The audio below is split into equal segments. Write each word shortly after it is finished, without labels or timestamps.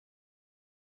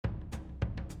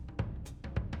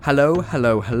Hello,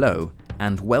 hello, hello,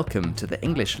 and welcome to the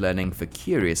English Learning for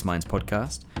Curious Minds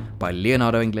podcast by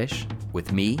Leonardo English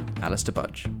with me, Alistair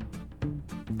Budge.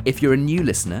 If you're a new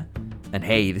listener, and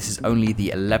hey, this is only the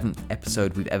 11th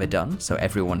episode we've ever done, so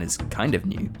everyone is kind of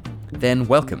new, then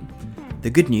welcome.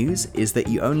 The good news is that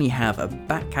you only have a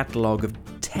back catalogue of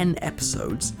 10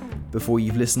 episodes before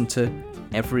you've listened to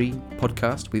every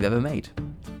podcast we've ever made.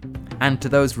 And to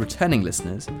those returning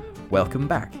listeners, welcome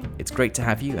back. It's great to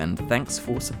have you, and thanks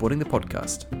for supporting the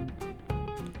podcast.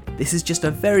 This is just a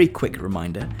very quick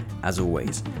reminder, as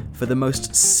always, for the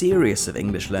most serious of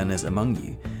English learners among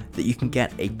you, that you can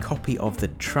get a copy of the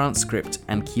transcript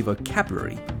and key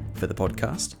vocabulary for the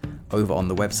podcast over on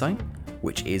the website,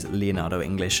 which is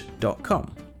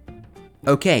leonardoenglish.com.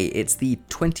 Okay, it's the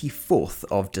 24th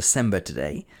of December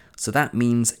today, so that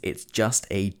means it's just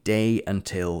a day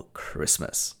until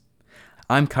Christmas.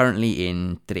 I'm currently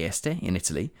in Trieste, in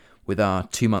Italy, with our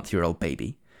 2-month-old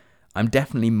baby. I'm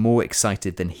definitely more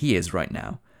excited than he is right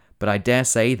now, but I dare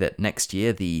say that next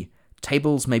year the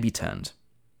tables may be turned.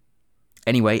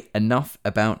 Anyway, enough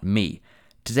about me.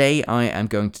 Today I am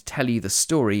going to tell you the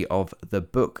story of the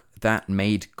book that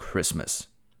made Christmas.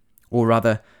 Or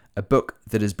rather, a book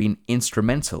that has been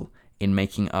instrumental in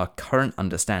making our current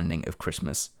understanding of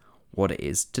Christmas what it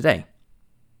is today.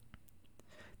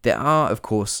 There are, of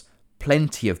course,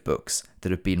 plenty of books that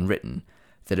have been written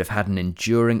that have had an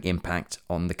enduring impact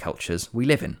on the cultures we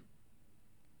live in.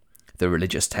 The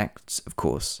religious texts, of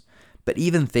course, but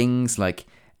even things like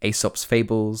Aesop's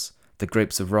Fables, The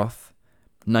Grapes of Wrath,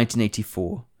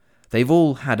 1984, they've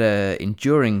all had an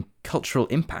enduring cultural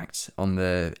impact on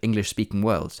the English-speaking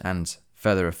world and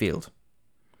further afield.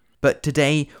 But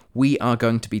today we are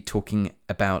going to be talking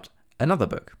about another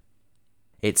book.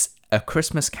 It's A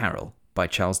Christmas Carol by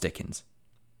Charles Dickens.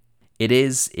 It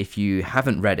is, if you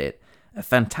haven't read it, a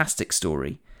fantastic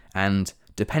story, and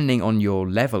depending on your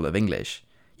level of English,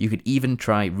 you could even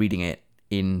try reading it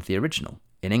in the original,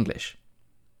 in English.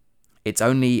 It's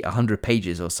only 100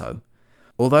 pages or so.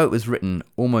 Although it was written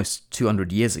almost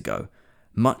 200 years ago,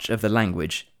 much of the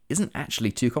language isn't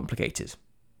actually too complicated.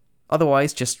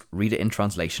 Otherwise, just read it in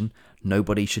translation.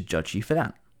 Nobody should judge you for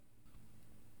that.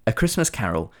 A Christmas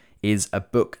Carol is a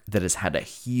book that has had a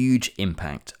huge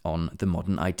impact on the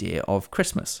modern idea of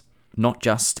Christmas, not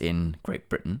just in Great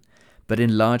Britain, but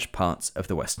in large parts of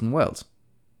the Western world.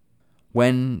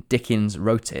 When Dickens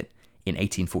wrote it in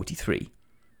 1843,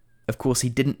 of course he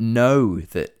didn't know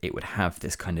that it would have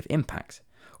this kind of impact,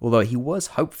 although he was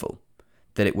hopeful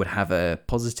that it would have a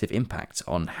positive impact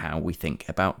on how we think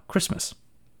about Christmas.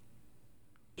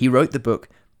 He wrote the book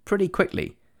pretty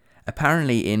quickly,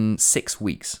 apparently in 6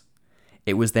 weeks.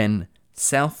 It was then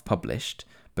self-published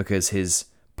because his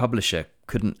publisher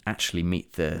couldn't actually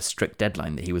meet the strict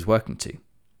deadline that he was working to.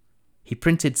 He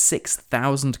printed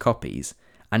 6,000 copies,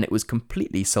 and it was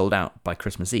completely sold out by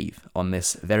Christmas Eve on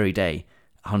this very day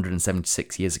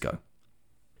 176 years ago.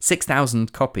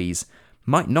 6,000 copies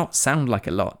might not sound like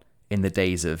a lot in the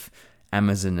days of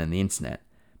Amazon and the internet,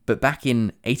 but back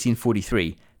in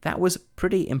 1843, that was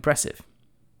pretty impressive.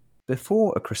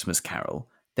 Before A Christmas Carol,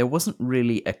 there wasn't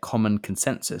really a common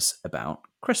consensus about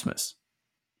Christmas.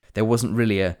 There wasn't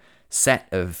really a set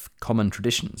of common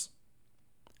traditions.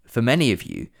 For many of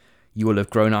you, you will have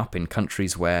grown up in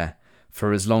countries where,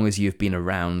 for as long as you've been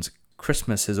around,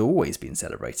 Christmas has always been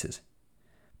celebrated.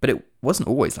 But it wasn't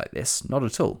always like this, not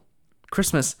at all.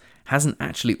 Christmas hasn't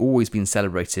actually always been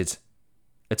celebrated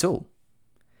at all.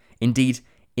 Indeed,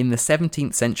 in the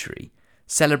 17th century,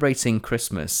 celebrating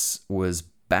Christmas was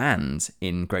banned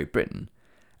in Great Britain,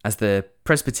 as the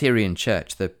Presbyterian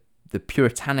Church, the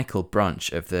puritanical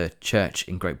branch of the church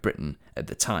in Great Britain at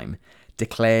the time,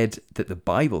 declared that the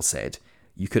Bible said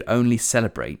you could only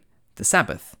celebrate the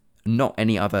Sabbath, not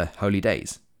any other holy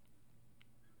days.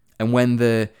 And when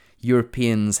the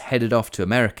Europeans headed off to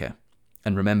America,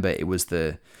 and remember it was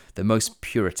the most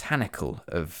puritanical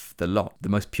of the lot, the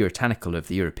most puritanical of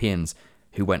the Europeans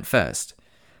who went first,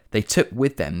 they took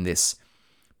with them this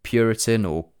Puritan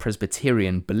or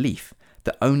Presbyterian belief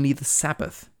that only the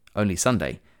Sabbath, only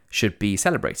Sunday, should be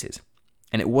celebrated.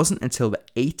 And it wasn't until the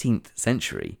 18th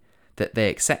century that they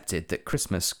accepted that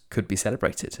Christmas could be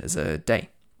celebrated as a day.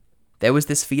 There was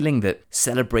this feeling that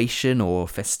celebration or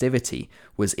festivity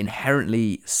was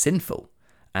inherently sinful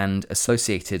and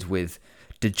associated with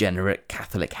degenerate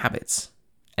Catholic habits.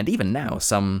 And even now,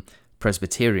 some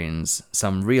Presbyterians,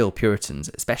 some real Puritans,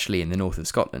 especially in the north of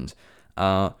Scotland,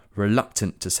 are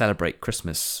reluctant to celebrate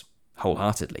Christmas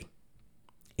wholeheartedly.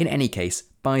 In any case,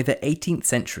 by the 18th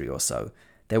century or so,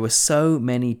 there were so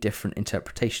many different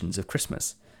interpretations of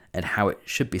Christmas and how it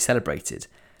should be celebrated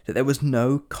that there was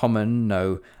no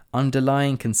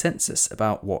underlying consensus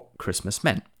about what Christmas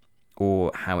meant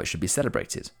or how it should be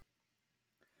celebrated.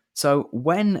 So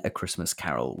when A Christmas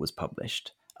Carol was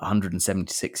published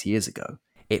 176 years ago,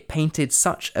 it painted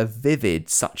such a vivid,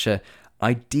 such a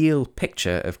ideal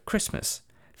picture of Christmas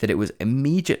that it was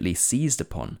immediately seized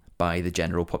upon by the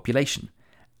general population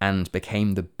and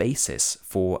became the basis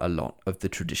for a lot of the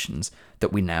traditions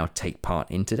that we now take part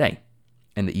in today,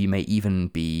 and that you may even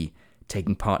be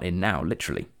taking part in now,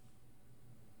 literally.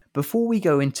 Before we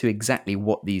go into exactly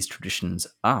what these traditions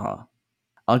are,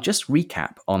 I'll just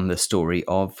recap on the story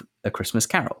of A Christmas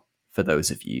Carol for those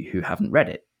of you who haven't read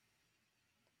it.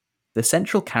 The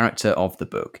central character of the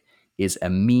book is a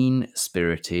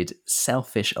mean-spirited,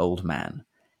 selfish old man,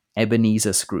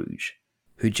 Ebenezer Scrooge,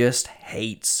 who just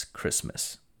hates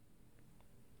Christmas.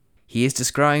 He is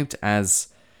described as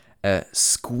a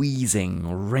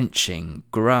squeezing, wrenching,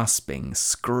 grasping,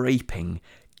 scraping,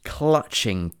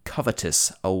 clutching,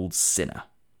 covetous old sinner.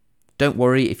 Don't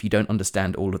worry if you don't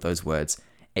understand all of those words.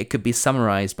 It could be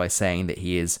summarized by saying that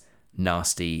he is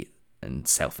nasty and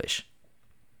selfish.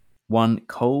 One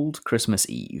cold Christmas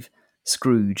Eve,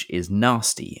 Scrooge is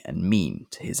nasty and mean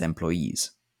to his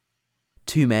employees.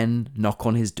 Two men knock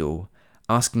on his door,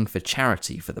 asking for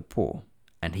charity for the poor,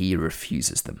 and he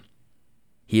refuses them.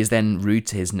 He is then rude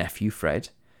to his nephew Fred,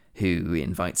 who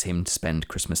invites him to spend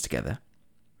Christmas together.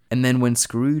 And then when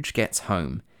Scrooge gets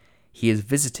home, he is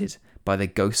visited by the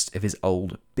ghost of his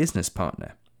old business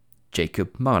partner,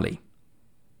 Jacob Marley.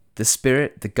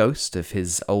 The ghost of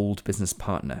his old business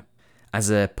partner, as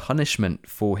a punishment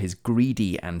for his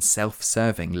greedy and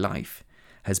self-serving life,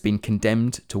 has been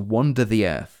condemned to wander the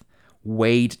earth,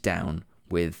 weighed down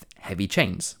with heavy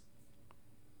chains.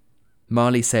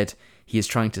 Marley said he is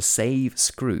trying to save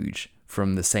Scrooge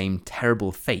from the same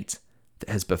terrible fate that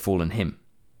has befallen him.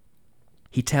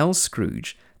 He tells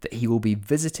Scrooge that he will be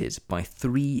visited by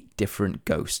 3 different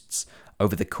ghosts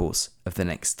over the course of the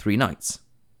next 3 nights.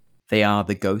 They are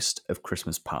the ghost of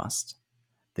Christmas past,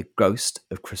 the ghost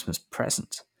of Christmas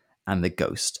present, and the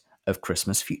ghost of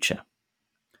Christmas future.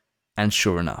 And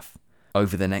sure enough,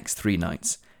 over the next 3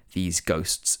 nights, these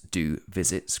ghosts do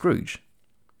visit Scrooge.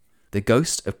 The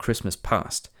ghost of Christmas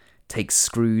past takes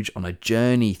Scrooge on a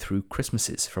journey through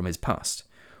Christmases from his past,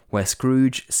 where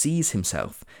Scrooge sees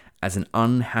himself as an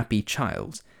unhappy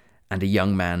child and a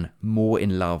young man more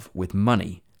in love with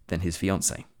money than his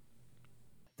fiancée.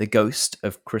 The ghost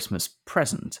of Christmas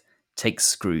present takes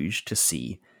Scrooge to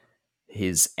see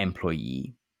his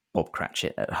employee, Bob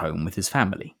Cratchit, at home with his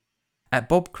family. At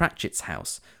Bob Cratchit's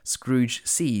house, Scrooge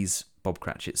sees Bob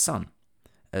Cratchit's son,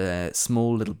 a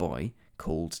small little boy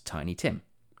called Tiny Tim,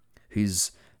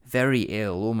 who's very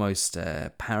ill, almost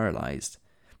paralysed,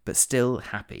 but still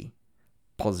happy,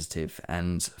 positive,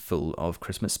 and full of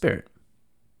Christmas spirit.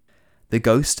 The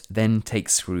ghost then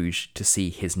takes Scrooge to see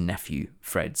his nephew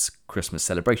Fred's Christmas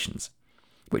celebrations,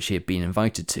 which he had been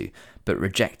invited to, but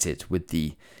rejected with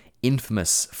the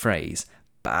infamous phrase,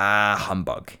 "Bah,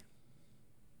 humbug."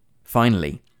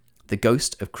 Finally, the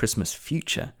ghost of Christmas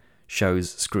future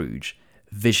shows Scrooge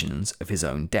visions of his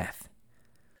own death.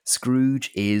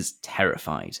 Scrooge is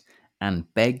terrified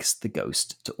and begs the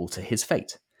ghost to alter his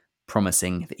fate,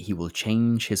 promising that he will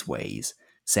change his ways,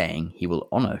 saying he will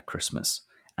honour Christmas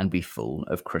and be full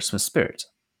of Christmas spirit.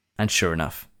 And sure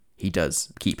enough, he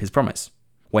does keep his promise.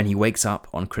 When he wakes up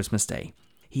on Christmas Day,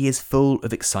 he is full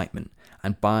of excitement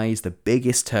and buys the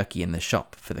biggest turkey in the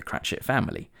shop for the Cratchit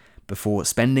family before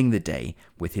spending the day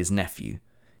with his nephew,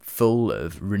 full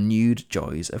of renewed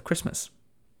joys of Christmas.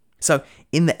 So,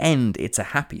 in the end, it's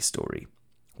a happy story,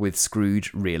 with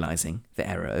Scrooge realising the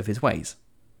error of his ways.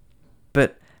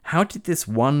 But how did this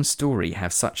one story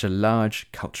have such a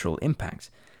large cultural impact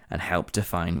and help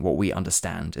define what we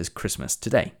understand as Christmas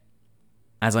today?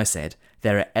 As I said,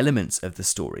 there are elements of the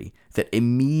story that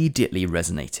immediately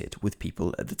resonated with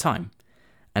people at the time,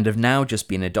 and have now just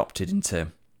been adopted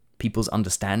into people's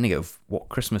understanding of what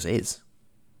Christmas is.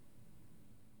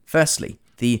 Firstly,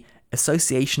 the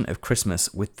association of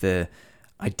Christmas with the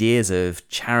ideas of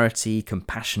charity,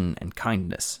 compassion, and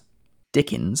kindness.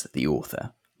 Dickens, the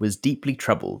author, was deeply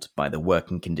troubled by the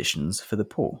working conditions for the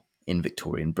poor in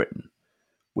Victorian Britain,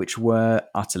 which were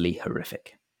utterly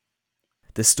horrific.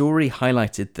 The story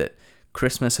highlighted that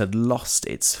Christmas had lost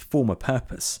its former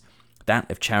purpose,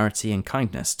 that of charity and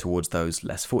kindness towards those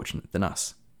less fortunate than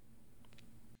us.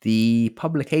 The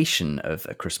publication of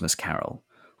A Christmas Carol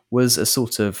was a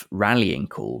sort of rallying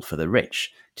call for the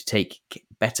rich to take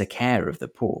better care of the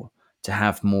poor, to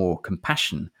have more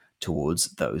compassion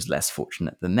towards those less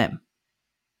fortunate than them.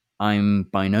 I'm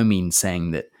by no means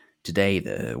saying that today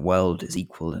the world is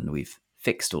equal and we've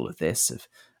fixed all of this, of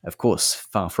Of course,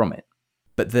 far from it.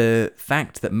 But the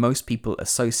fact that most people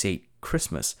associate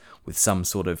Christmas with some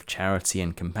sort of charity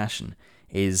and compassion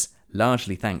is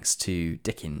largely thanks to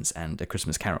Dickens and A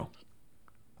Christmas Carol.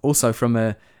 Also, from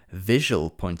a visual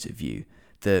point of view,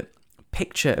 the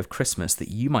picture of Christmas that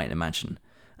you might imagine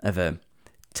of a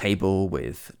table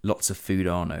with lots of food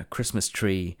on, a Christmas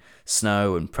tree,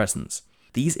 snow and presents,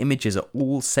 these images are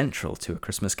all central to A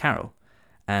Christmas Carol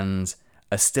and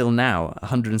are still now,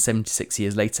 176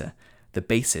 years later, the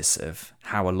basis of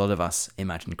how a lot of us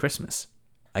imagine Christmas.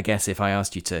 I guess if I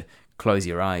asked you to close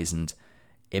your eyes and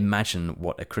imagine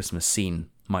what a Christmas scene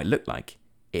might look like,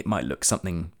 it might look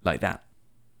something like that.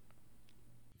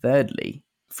 Thirdly,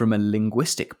 from a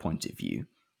linguistic point of view,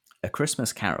 A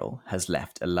Christmas Carol has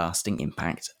left a lasting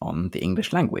impact on the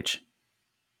English language.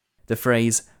 The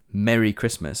phrase Merry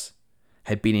Christmas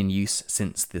had been in use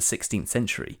since the 16th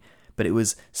century, but it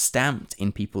was stamped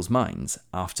in people's minds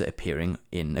after appearing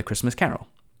in A Christmas Carol.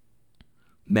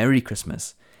 Merry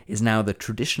Christmas is now the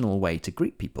traditional way to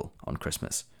greet people on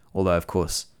Christmas, although of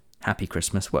course Happy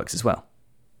Christmas works as well.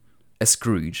 A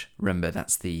Scrooge, remember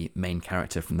that's the main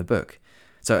character from the book.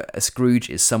 So a Scrooge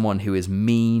is someone who is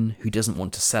mean, who doesn't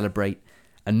want to celebrate,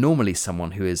 and normally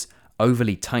someone who is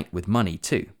overly tight with money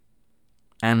too.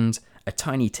 And a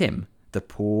Tiny Tim, the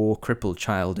poor crippled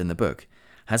child in the book,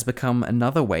 has become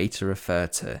another way to refer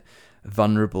to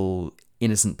vulnerable,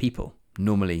 innocent people,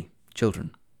 normally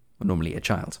children, or normally a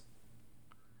child.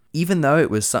 Even though it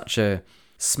was such a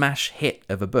smash hit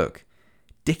of a book,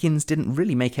 Dickens didn't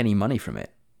really make any money from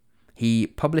it. He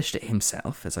published it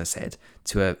himself, as I said,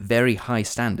 to a very high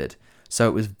standard, so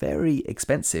it was very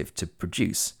expensive to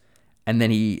produce, and then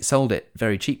he sold it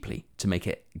very cheaply to make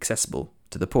it accessible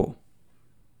to the poor.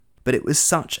 But it was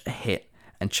such a hit,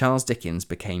 and Charles Dickens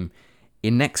became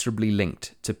inexorably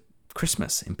linked to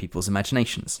Christmas in people's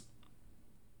imaginations.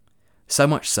 So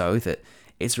much so that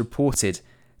it's reported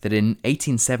that in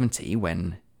 1870,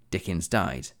 when Dickens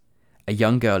died, a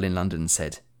young girl in London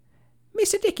said,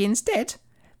 "Mr. Dickens dead?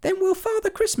 Then will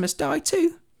Father Christmas die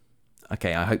too?"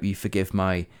 Okay, I hope you forgive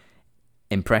my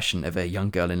impression of a young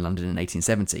girl in London in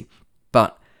 1870,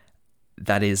 but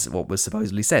that is what was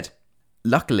supposedly said.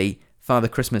 Luckily, Father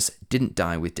Christmas didn't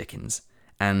die with Dickens,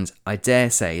 and I dare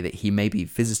say that he may be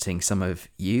visiting some of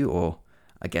you, or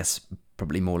I guess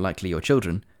probably more likely your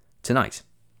children, tonight.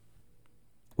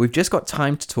 We've just got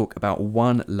time to talk about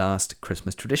one last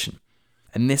Christmas tradition,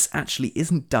 and this actually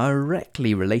isn't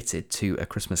directly related to A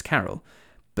Christmas Carol,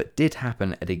 but did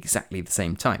happen at exactly the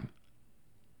same time.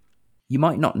 You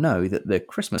might not know that the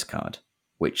Christmas card,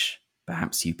 which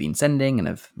perhaps you've been sending and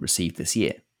have received this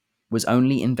year, was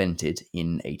only invented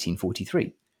in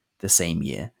 1843, the same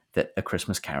year that A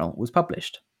Christmas Carol was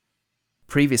published.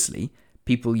 Previously,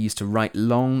 people used to write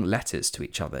long letters to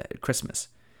each other at Christmas,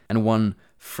 and one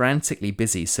frantically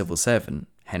busy civil servant,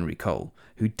 Henry Cole,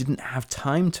 who didn't have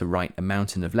time to write a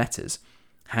mountain of letters,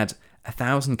 had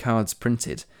 1,000 cards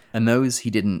printed, and those he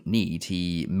didn't need,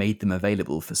 he made them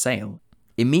available for sale.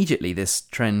 Immediately, this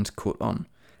trend caught on,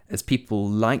 as people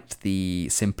liked the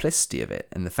simplicity of it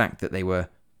and the fact that they were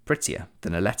prettier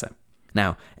than a letter.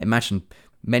 Now, imagine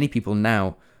many people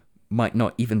now might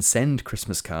not even send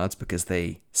Christmas cards because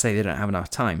they say they don't have enough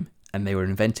time, and they were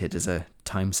invented as a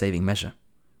time-saving measure.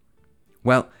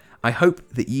 Well, I hope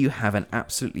that you have an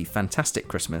absolutely fantastic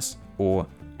Christmas, or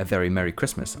a very Merry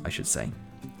Christmas, I should say.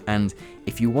 And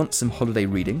if you want some holiday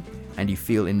reading and you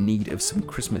feel in need of some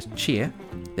Christmas cheer,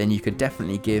 then you could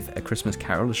definitely give A Christmas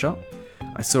Carol a shot.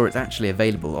 I saw it's actually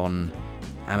available on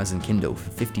Amazon Kindle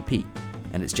for 50p,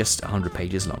 and it's just 100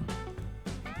 pages long.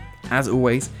 As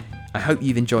always, I hope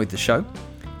you've enjoyed the show.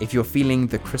 If you're feeling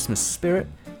the Christmas spirit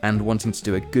and wanting to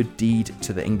do a good deed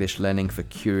to the English Learning for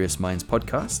Curious Minds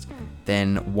podcast,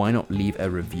 then why not leave a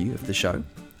review of the show?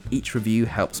 Each review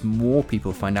helps more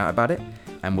people find out about it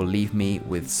and will leave me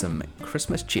with some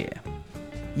Christmas cheer.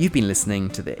 You've been listening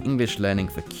to the English Learning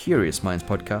for Curious Minds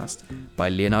podcast by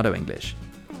Leonardo English.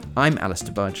 I'm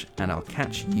Alistair Budge, and I'll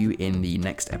catch you in the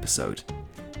next episode.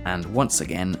 And once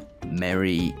again,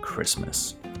 Merry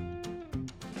Christmas.